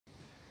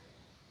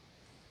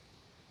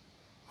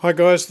Hi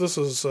guys, this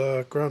is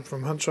Grant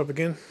from Hunt Shop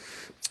again.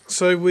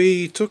 So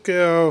we took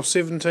our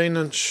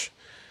 17-inch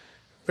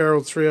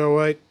barreled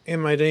 308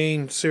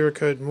 m18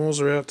 Cerakote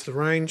Mauser out to the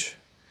range.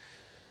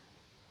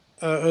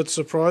 It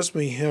surprised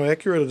me how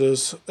accurate it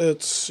is.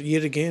 It's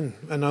yet again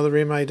another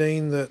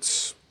M18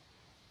 that's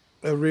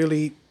a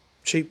really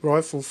cheap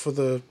rifle for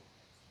the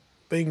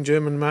being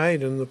German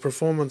made and the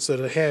performance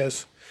that it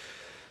has.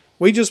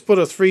 We just put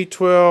a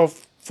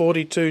 312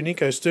 42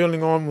 Nico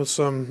Sterling on with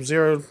some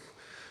 0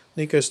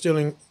 Nico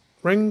Sterling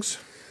rings,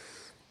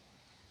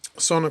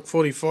 Sonic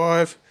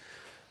 45.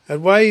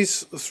 It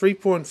weighs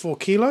 3.4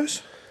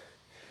 kilos,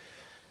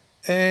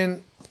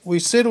 and we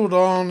settled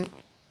on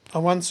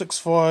a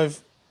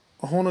 165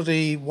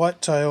 Hornady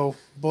whitetail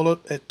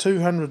bullet at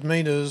 200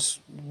 meters.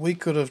 We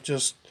could have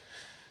just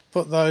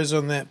put those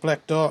on that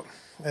black dot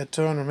at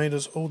 200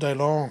 meters all day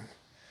long.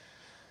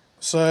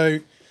 So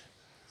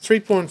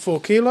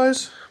 3.4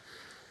 kilos,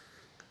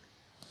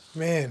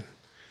 man,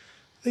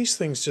 these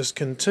things just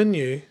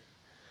continue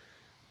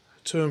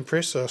to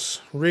impress us.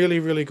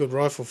 Really good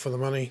rifle for the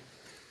money.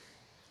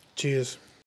 Cheers.